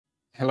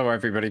Hello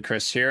everybody,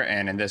 Chris here,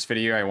 and in this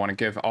video I want to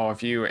give all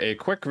of you a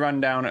quick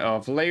rundown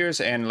of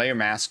layers and layer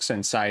masks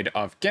inside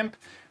of GIMP.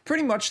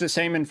 Pretty much the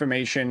same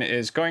information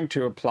is going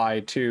to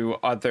apply to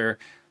other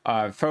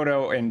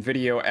photo and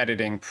video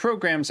editing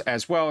programs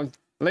as well.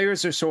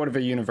 Layers are sort of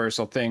a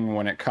universal thing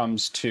when it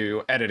comes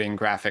to editing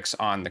graphics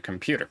on the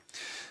computer.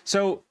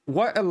 So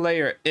what a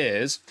layer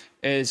is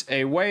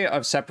a way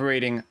of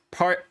separating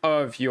part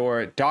of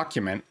your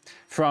document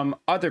from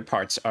other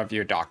parts of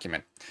your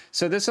document.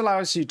 So this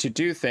allows you to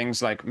do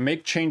things like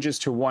make changes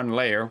to one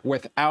layer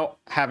without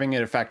having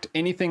it affect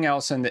anything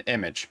else in the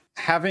image.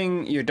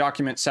 Having your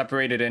document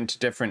separated into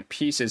different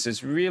pieces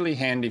is really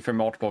handy for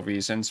multiple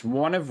reasons,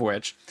 one of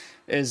which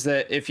is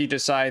that if you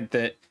decide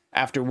that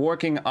after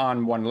working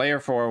on one layer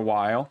for a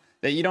while,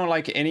 that you don't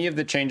like any of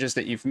the changes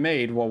that you've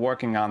made while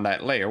working on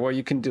that layer, well,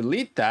 you can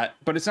delete that,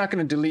 but it's not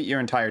going to delete your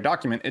entire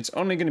document. It's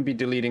only going to be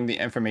deleting the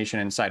information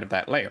inside of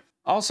that layer.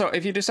 Also,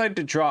 if you decide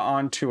to draw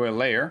onto a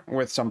layer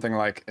with something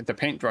like the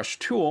paintbrush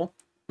tool,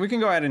 we can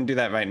go ahead and do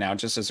that right now,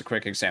 just as a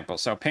quick example.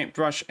 So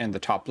paintbrush in the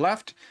top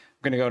left,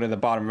 I'm going to go to the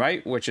bottom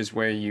right, which is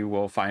where you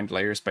will find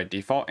layers by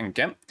default in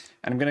GIMP.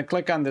 And I'm going to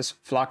click on this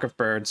flock of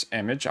birds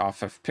image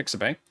off of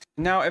Pixabay.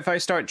 Now, if I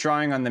start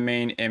drawing on the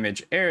main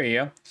image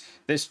area,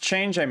 this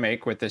change I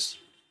make with this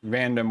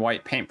random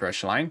white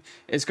paintbrush line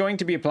is going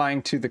to be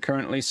applying to the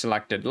currently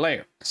selected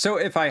layer. So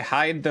if I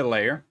hide the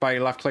layer by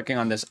left clicking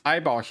on this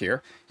eyeball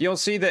here, you'll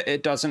see that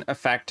it doesn't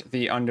affect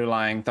the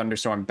underlying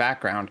thunderstorm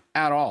background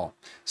at all.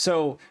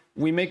 So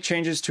we make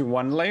changes to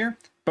one layer,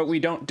 but we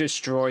don't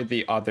destroy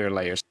the other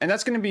layers. And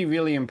that's going to be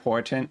really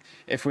important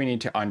if we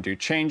need to undo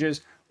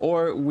changes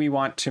or we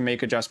want to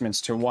make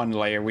adjustments to one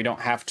layer. We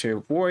don't have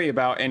to worry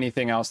about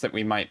anything else that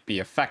we might be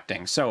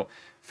affecting. So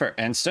for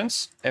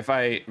instance, if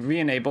I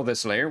re-enable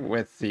this layer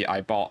with the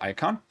eyeball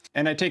icon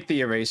and I take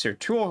the eraser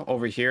tool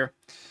over here,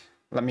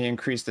 let me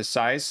increase the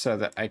size so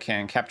that I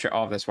can capture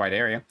all of this white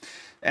area.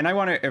 And I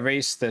want to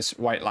erase this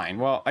white line.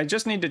 Well, I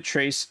just need to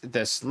trace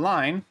this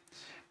line,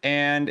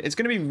 and it's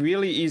going to be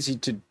really easy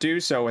to do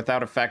so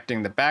without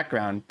affecting the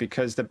background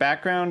because the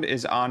background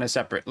is on a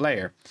separate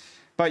layer.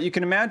 But you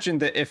can imagine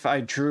that if I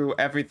drew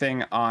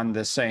everything on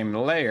the same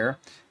layer,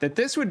 that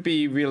this would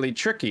be really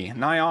tricky,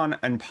 nigh on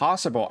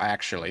impossible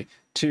actually,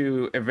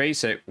 to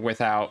erase it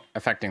without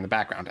affecting the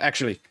background.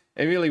 Actually,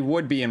 it really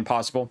would be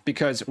impossible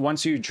because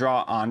once you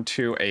draw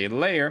onto a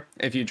layer,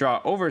 if you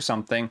draw over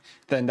something,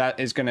 then that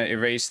is going to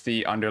erase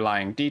the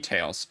underlying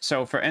details.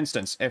 So for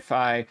instance, if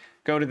I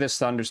go to this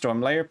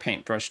thunderstorm layer,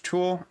 paintbrush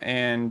tool,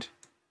 and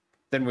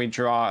then we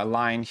draw a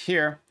line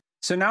here.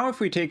 So now if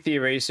we take the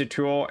eraser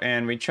tool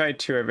and we try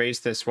to erase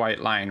this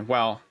white line,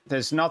 well,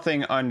 there's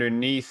nothing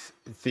underneath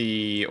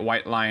the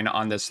white line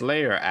on this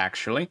layer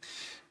actually.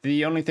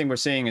 The only thing we're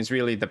seeing is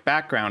really the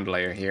background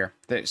layer here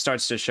that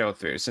starts to show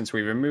through. Since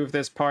we remove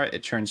this part,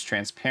 it turns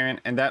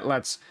transparent and that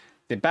lets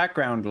the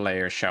background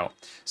layer show.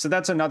 So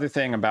that's another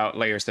thing about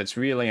layers that's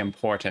really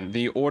important.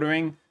 The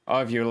ordering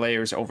of your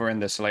layers over in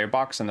this layer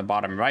box in the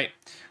bottom right.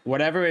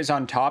 Whatever is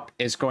on top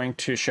is going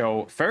to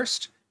show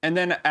first. And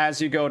then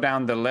as you go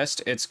down the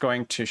list, it's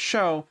going to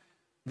show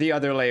the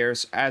other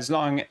layers as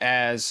long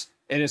as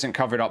it isn't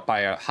covered up by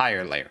a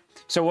higher layer.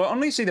 So we'll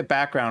only see the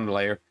background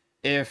layer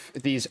if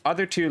these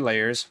other two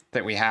layers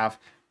that we have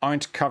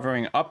aren't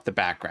covering up the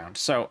background.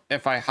 So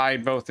if I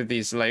hide both of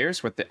these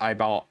layers with the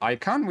eyeball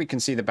icon, we can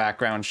see the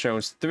background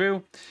shows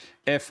through.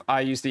 If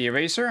I use the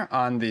eraser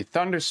on the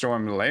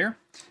thunderstorm layer,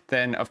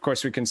 then of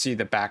course we can see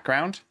the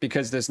background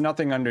because there's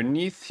nothing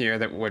underneath here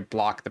that would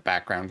block the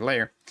background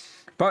layer.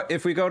 But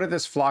if we go to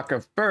this flock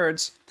of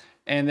birds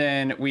and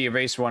then we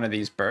erase one of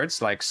these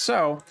birds like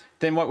so,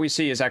 then what we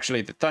see is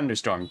actually the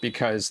thunderstorm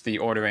because the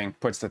ordering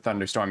puts the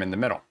thunderstorm in the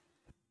middle.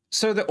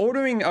 So the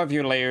ordering of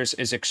your layers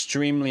is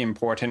extremely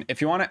important.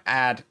 If you want to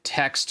add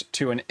text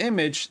to an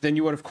image, then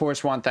you would of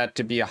course want that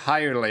to be a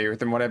higher layer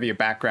than whatever your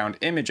background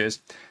image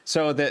is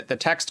so that the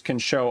text can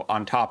show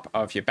on top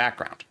of your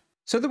background.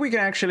 So that we can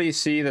actually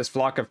see this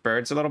flock of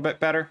birds a little bit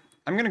better,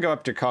 I'm going to go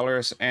up to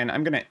colors and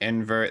I'm going to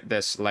invert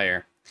this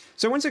layer.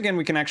 So once again,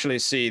 we can actually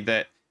see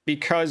that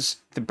because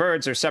the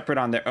birds are separate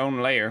on their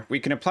own layer, we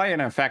can apply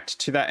an effect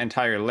to that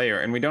entire layer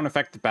and we don't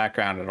affect the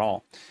background at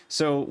all.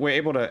 So we're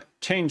able to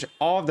change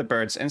all of the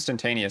birds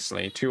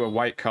instantaneously to a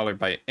white color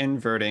by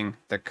inverting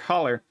the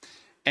color,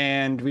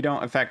 and we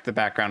don't affect the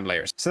background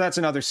layers. So that's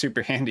another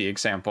super handy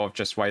example of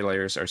just why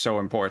layers are so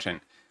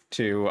important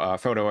to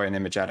photo and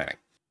image editing.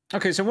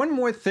 Okay, so one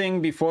more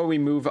thing before we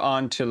move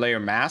on to layer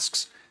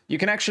masks. You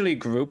can actually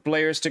group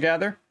layers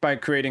together by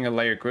creating a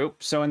layer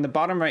group. So in the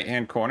bottom right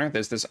hand corner,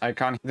 there's this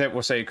icon that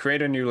will say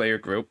create a new layer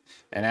group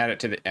and add it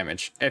to the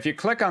image. If you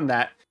click on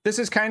that, this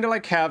is kind of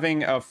like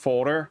having a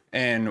folder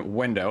in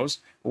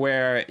Windows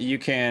where you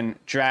can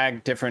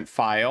drag different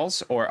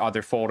files or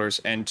other folders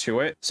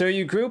into it. So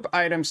you group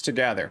items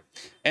together,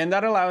 and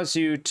that allows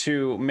you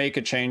to make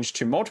a change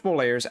to multiple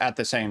layers at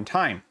the same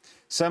time.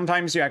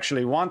 Sometimes you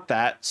actually want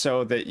that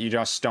so that you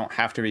just don't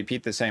have to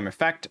repeat the same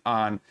effect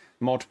on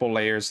multiple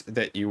layers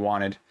that you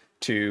wanted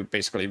to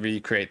basically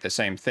recreate the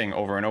same thing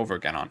over and over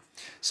again on.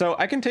 So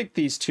I can take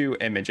these two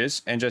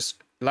images and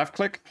just left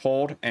click,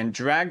 hold, and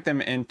drag them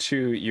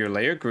into your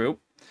layer group.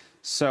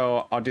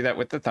 So I'll do that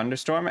with the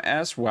thunderstorm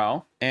as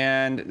well.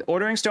 And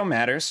ordering still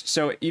matters.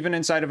 So even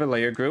inside of a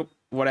layer group,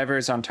 whatever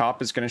is on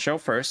top is going to show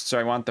first. So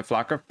I want the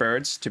flock of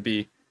birds to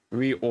be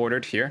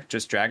reordered here.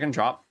 Just drag and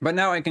drop. But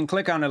now I can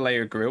click on a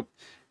layer group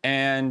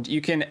and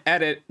you can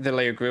edit the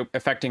layer group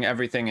affecting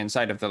everything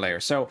inside of the layer.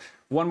 So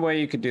one way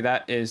you could do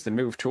that is the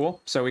move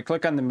tool. So we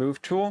click on the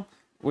move tool.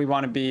 We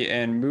want to be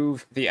in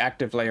move the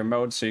active layer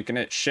mode. So you can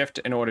hit shift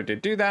in order to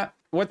do that.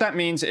 What that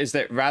means is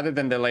that rather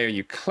than the layer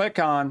you click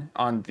on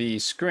the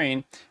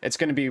screen, it's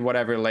going to be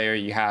whatever layer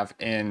you have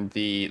in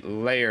the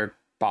layer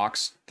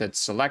box that's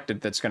selected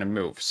that's going to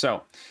move.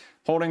 So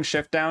holding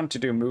shift down to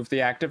do move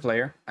the active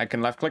layer, I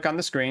can left click on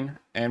the screen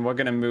and we're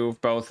going to move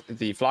both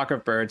the flock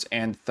of birds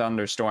and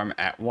thunderstorm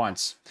at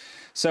once.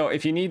 So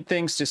if you need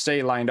things to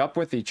stay lined up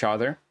with each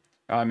other,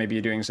 maybe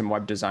you're doing some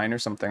web design or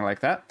something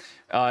like that,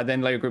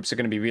 then layer groups are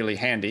going to be really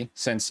handy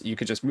since you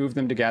could just move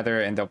them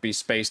together and they'll be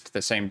spaced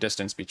the same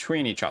distance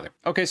between each other.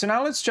 Okay, so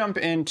now let's jump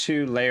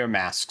into layer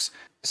masks.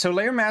 So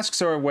layer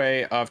masks are a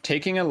way of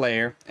taking a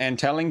layer and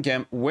telling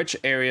GIMP which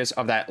areas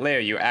of that layer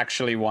you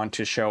actually want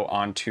to show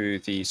onto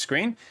the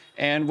screen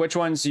and which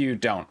ones you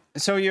don't.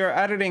 So you're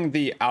editing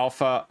the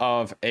alpha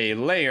of a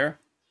layer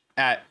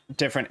at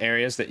different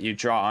areas that you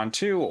draw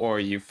onto or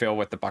you fill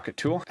with the bucket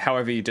tool,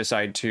 however you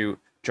decide to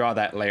draw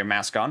that layer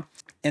mask on.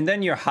 And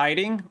then you're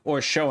hiding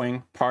or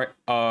showing part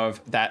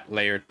of that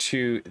layer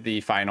to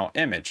the final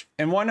image.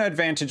 And one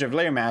advantage of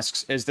layer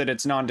masks is that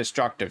it's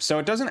non-destructive. So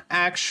it doesn't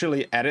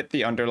actually edit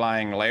the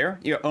underlying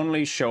layer. You're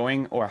only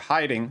showing or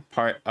hiding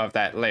part of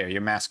that layer. You're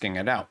masking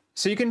it out.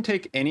 So you can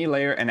take any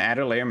layer and add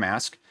a layer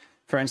mask.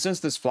 For instance,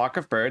 this flock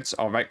of birds,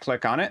 I'll right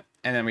click on it.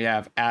 And then we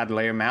have add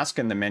layer mask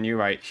in the menu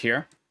right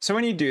here. So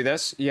when you do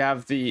this, you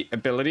have the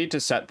ability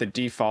to set the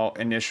default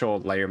initial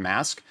layer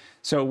mask.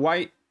 So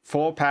white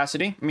full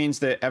opacity means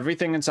that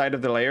everything inside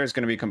of the layer is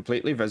going to be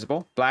completely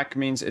visible. Black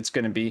means it's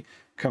going to be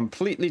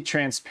completely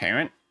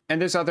transparent.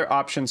 And there's other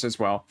options as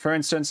well. For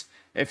instance,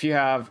 if you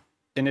have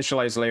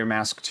initialize layer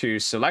mask to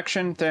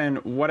selection, then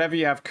whatever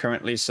you have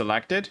currently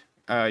selected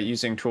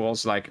using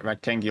tools like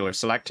rectangular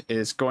select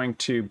is going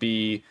to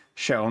be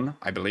shown,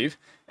 I believe.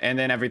 And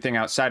then everything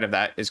outside of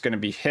that is going to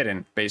be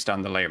hidden based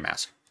on the layer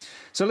mask.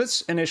 So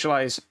let's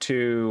initialize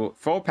to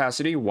full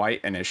opacity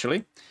white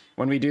initially.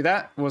 When we do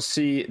that, we'll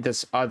see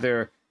this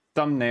other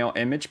thumbnail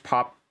image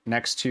pop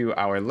next to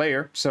our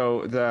layer.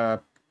 So the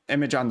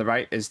image on the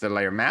right is the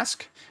layer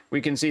mask. We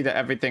can see that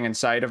everything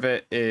inside of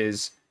it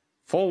is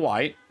full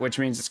white, which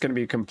means it's going to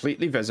be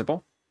completely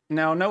visible.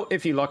 Now note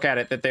if you look at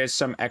it that there's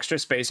some extra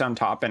space on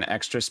top and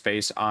extra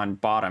space on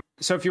bottom.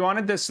 So if you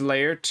wanted this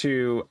layer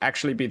to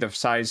actually be the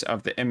size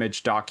of the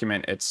image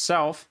document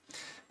itself,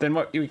 then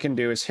what we can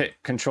do is hit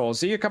Control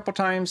Z a couple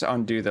times,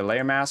 undo the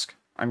layer mask.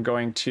 I'm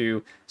going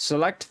to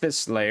select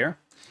this layer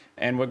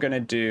and we're going to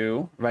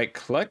do right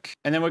click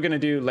and then we're going to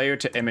do layer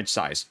to image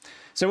size.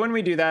 So when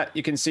we do that,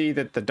 you can see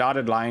that the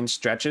dotted line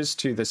stretches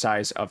to the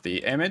size of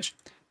the image.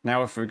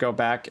 Now if we go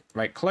back,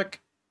 right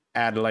click,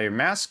 add layer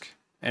mask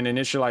and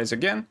initialize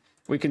again,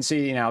 we can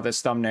see now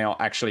this thumbnail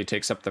actually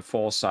takes up the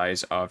full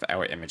size of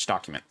our image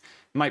document.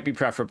 Might be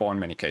preferable in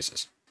many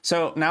cases.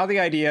 So now the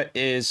idea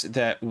is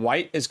that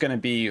white is going to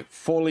be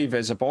fully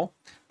visible,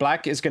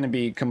 black is going to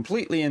be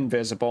completely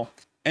invisible,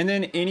 and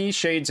then any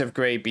shades of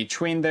gray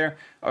between there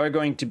are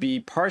going to be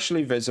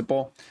partially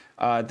visible.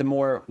 The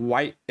more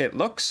white it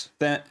looks,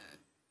 the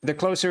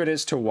closer it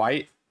is to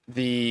white,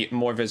 the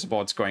more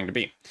visible it's going to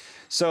be.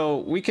 So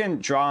we can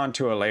draw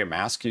onto a layer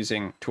mask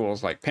using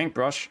tools like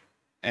Paintbrush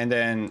and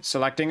then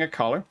selecting a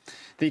color.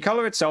 The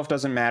color itself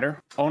doesn't matter.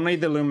 Only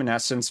the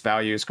luminescence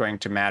value is going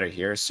to matter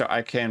here. So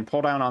I can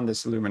pull down on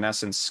this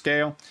luminescence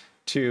scale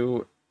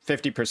to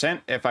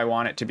 50% if I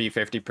want it to be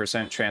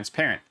 50%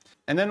 transparent.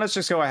 And then let's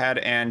just go ahead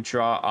and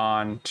draw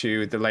on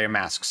to the layer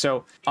mask.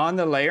 So on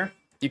the layer,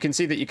 you can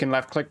see that you can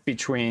left click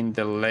between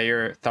the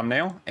layer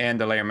thumbnail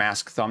and the layer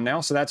mask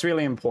thumbnail. So that's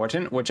really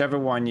important. Whichever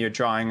one you're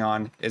drawing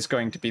on is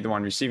going to be the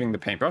one receiving the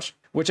paintbrush.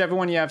 Whichever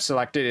one you have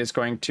selected is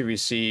going to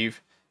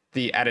receive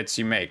the edits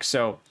you make.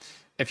 So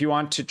if you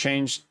want to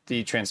change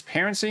the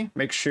transparency,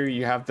 make sure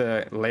you have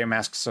the layer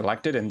mask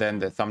selected and then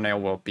the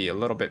thumbnail will be a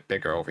little bit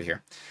bigger over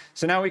here.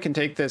 So now we can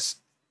take this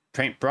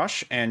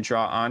paintbrush and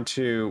draw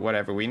onto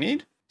whatever we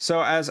need.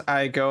 So as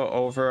I go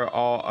over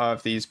all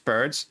of these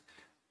birds,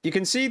 you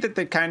can see that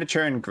they kind of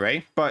turn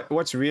gray, but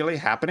what's really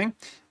happening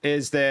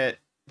is that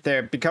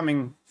they're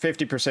becoming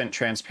 50%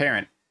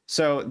 transparent.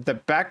 So the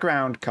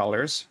background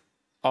colors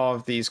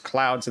of these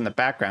clouds in the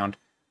background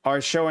are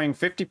showing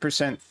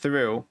 50%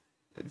 through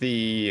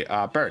the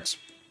birds.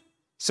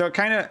 So it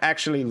kind of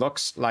actually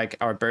looks like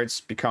our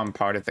birds become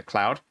part of the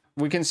cloud.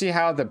 We can see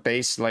how the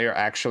base layer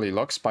actually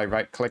looks by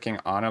right-clicking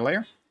on a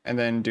layer and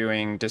then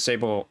doing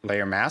disable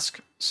layer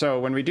mask. So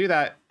when we do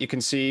that, you can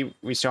see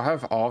we still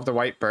have all of the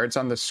white birds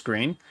on the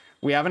screen.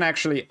 We haven't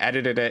actually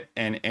edited it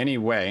in any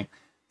way.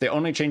 The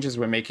only changes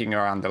we're making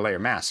are on the layer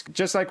mask.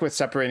 Just like with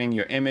separating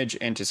your image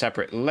into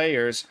separate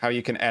layers, how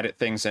you can edit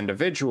things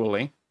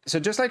individually, So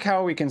just like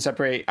how we can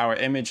separate our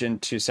image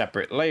into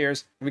separate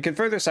layers, we can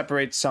further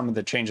separate some of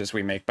the changes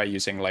we make by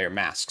using layer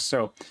masks.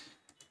 So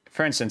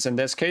for instance, in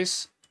this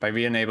case, by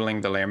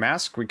re-enabling the layer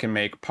mask, we can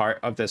make part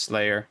of this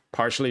layer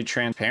partially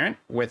transparent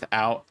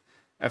without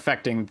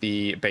affecting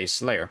the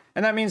base layer.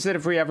 And that means that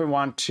if we ever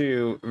want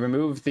to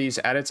remove these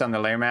edits on the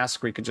layer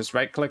mask, we could just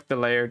right-click the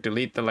layer,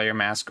 delete the layer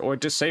mask, or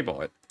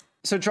disable it.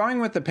 So drawing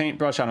with the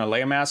paintbrush on a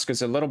layer mask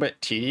is a little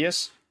bit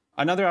tedious.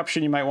 Another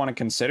option you might want to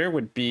consider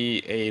would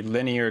be a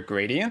linear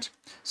gradient.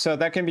 So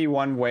that can be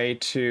one way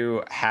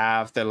to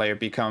have the layer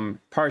become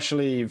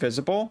partially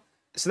visible.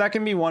 So that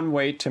can be one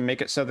way to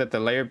make it so that the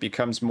layer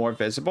becomes more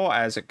visible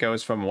as it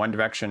goes from one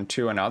direction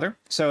to another.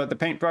 So the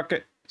paint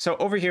bucket, so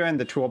over here in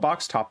the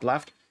toolbox, top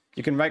left,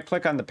 you can right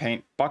click on the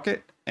paint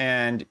bucket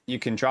and you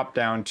can drop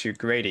down to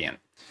gradient.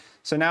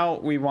 So now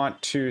we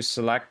want to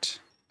select,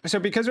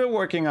 because we're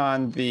working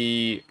on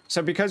the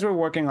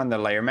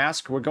layer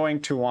mask, we're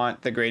going to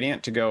want the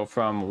gradient to go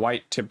from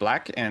white to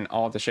black and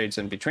all the shades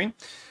in between.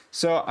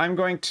 So I'm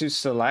going to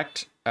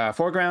select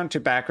foreground to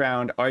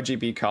background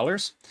RGB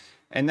colors.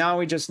 And now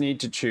we just need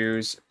to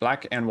choose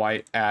black and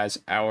white as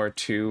our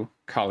two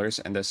colors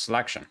in this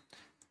selection.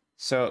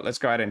 So let's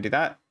go ahead and do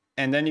that.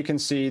 And then you can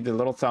see the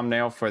little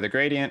thumbnail for the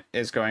gradient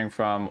is going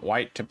from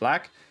white to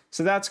black.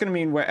 So that's going to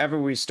mean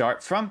wherever we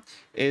start from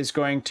is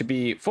going to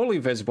be fully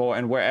visible,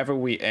 and wherever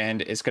we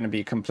end is going to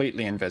be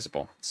completely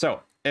invisible.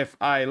 So if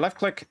I left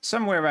click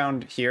somewhere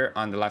around here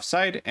on the left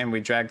side and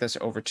we drag this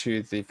over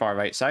to the far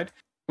right side,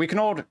 we can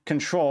hold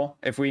Control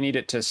if we need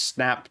it to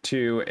snap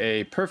to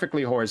a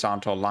perfectly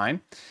horizontal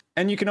line.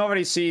 And you can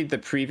already see the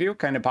preview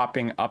kind of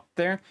popping up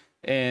there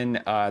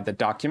in the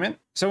document.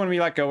 So when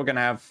we let go, we're going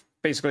to have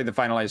basically the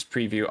finalized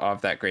preview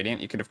of that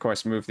gradient. You can, of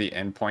course, move the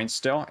endpoints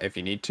still if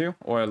you need to,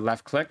 or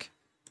left click.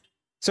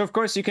 So, of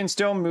course, you can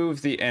still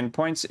move the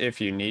endpoints if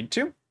you need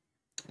to.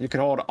 You can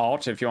hold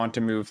Alt if you want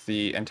to move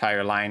the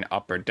entire line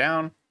up or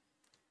down.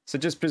 So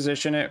just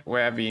position it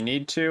wherever you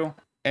need to.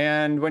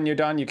 And when you're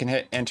done, you can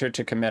hit Enter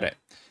to commit it.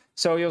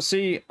 So you'll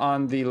see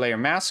on the layer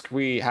mask,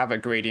 we have a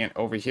gradient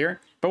over here.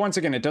 But once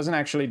again, it doesn't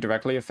actually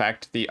directly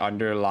affect the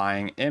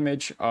underlying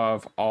image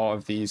of all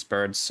of these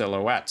bird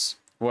silhouettes.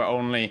 We're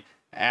only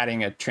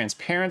adding a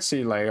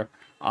transparency layer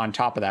on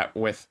top of that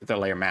with the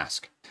layer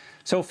mask.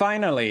 So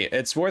finally,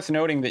 it's worth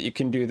noting that you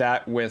can do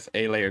that with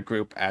a layer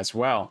group as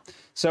well.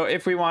 So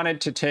if we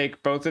wanted to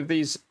take both of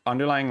these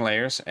underlying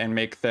layers and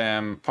make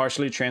them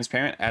partially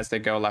transparent as they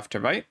go left to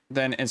right,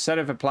 then instead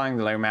of applying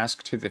the layer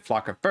mask to the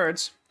flock of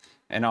birds,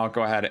 and I'll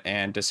go ahead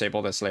and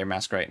disable this layer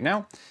mask right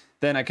now,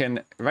 then I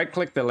can right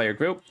click the layer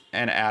group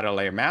and add a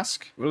layer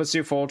mask. Well, let's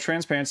do full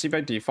transparency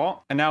by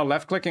default. And now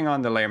left clicking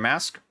on the layer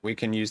mask, we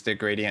can use the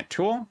gradient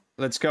tool.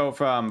 Let's go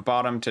from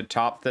bottom to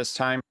top this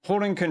time,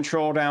 holding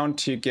Control down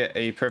to get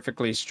a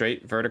perfectly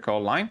straight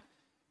vertical line.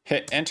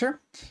 Hit Enter,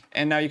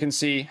 and now you can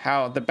see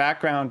how the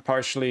background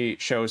partially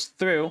shows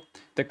through.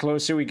 The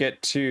closer we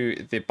get to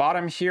the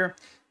bottom here,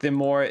 the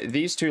more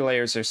these two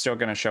layers are still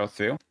going to show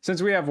through,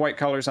 since we have white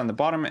colors on the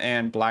bottom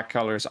and black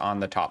colors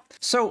on the top.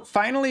 So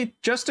finally,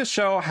 just to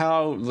show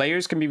how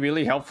layers can be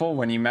really helpful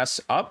when you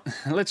mess up,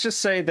 let's just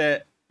say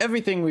that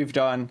everything we've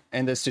done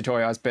in this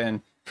tutorial has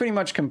been pretty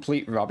much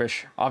complete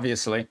rubbish.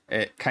 Obviously,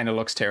 it kind of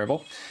looks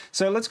terrible.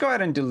 So let's go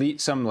ahead and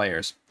delete some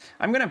layers.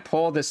 I'm going to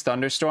pull this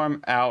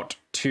thunderstorm out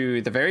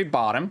to the very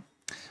bottom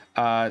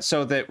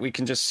so that we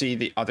can just see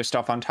the other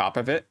stuff on top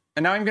of it.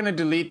 And now I'm going to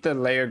delete the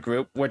layer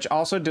group, which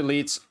also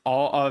deletes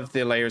all of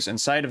the layers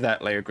inside of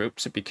that layer group.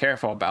 So be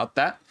careful about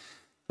that.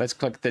 Let's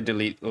click the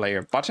delete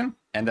layer button,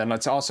 and then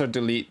let's also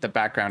delete the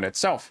background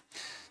itself.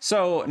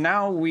 So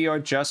now we are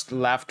just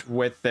left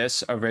with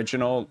this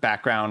original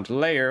background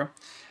layer.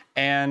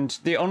 And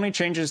the only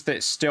changes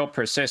that still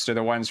persist are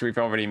the ones we've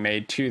already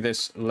made to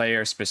this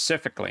layer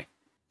specifically.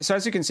 So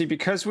as you can see,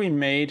 because we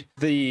made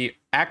the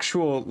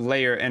actual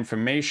layer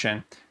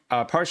information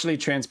partially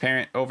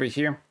transparent over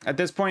here, at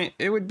this point,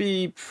 it would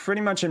be pretty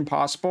much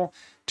impossible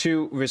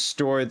to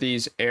restore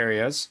these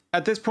areas.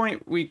 At this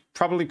point, we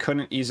probably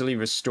couldn't easily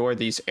restore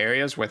these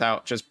areas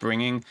without just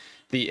bringing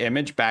the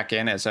image back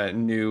in as a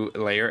new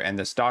layer in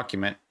this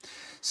document.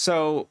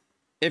 So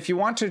if you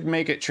want to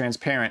make it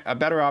transparent, a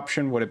better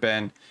option would have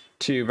been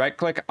to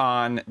right-click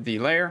on the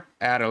layer,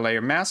 add a layer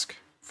mask,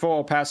 full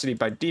opacity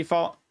by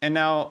default, and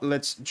now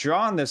let's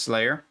draw on this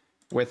layer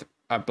with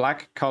a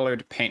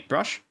black-colored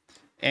paintbrush,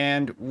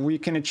 and we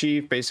can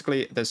achieve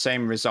basically the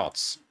same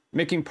results,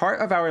 making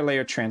part of our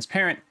layer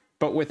transparent,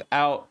 but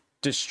without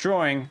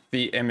destroying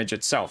the image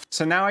itself.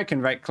 So now I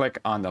can right-click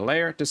on the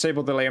layer,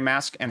 disable the layer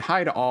mask, and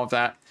hide all of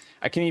that.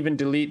 I can even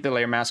delete the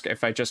layer mask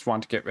if I just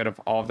want to get rid of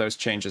all of those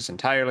changes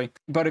entirely.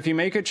 But if you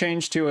make a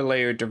change to a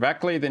layer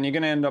directly, then you're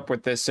going to end up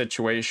with this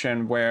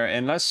situation where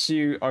unless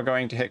you are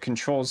going to hit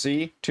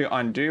Control-Z to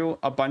undo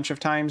a bunch of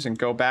times and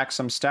go back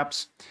some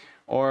steps,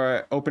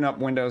 or open up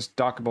Windows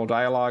dockable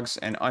dialogues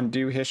and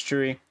undo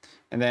history,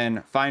 and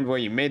then find where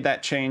you made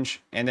that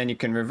change, and then you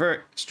can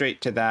revert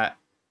straight to that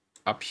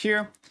up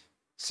here.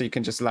 So you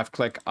can just left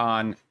click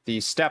on the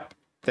step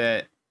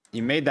that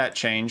you made that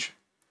change.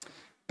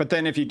 But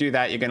then if you do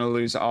that, you're going to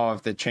lose all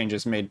of the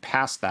changes made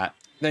past that.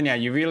 Then yeah,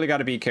 you really got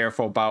to be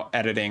careful about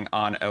editing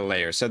on a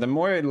layer. So the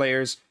more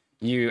layers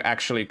you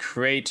actually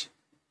create,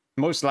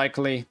 most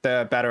likely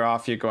the better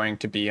off you're going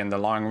to be in the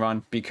long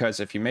run, because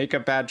if you make a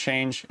bad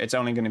change, it's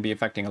only going to be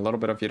affecting a little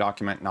bit of your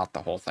document, not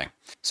the whole thing.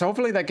 So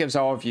hopefully that gives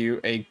all of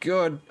you a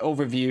good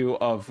overview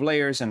of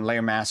layers and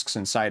layer masks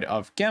inside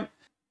of GIMP.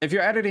 If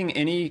you're editing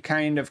any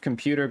kind of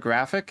computer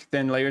graphic,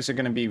 then layers are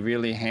going to be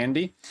really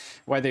handy,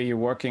 whether you're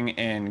working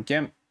in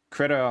GIMP,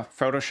 Krita,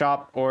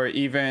 Photoshop, or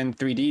even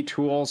 3D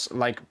tools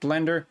like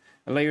Blender.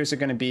 Layers are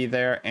going to be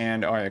there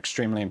and are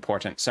extremely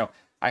important. So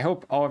I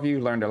hope all of you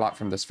learned a lot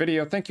from this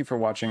video. Thank you for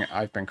watching.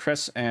 I've been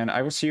Chris, and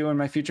I will see you in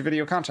my future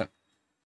video content.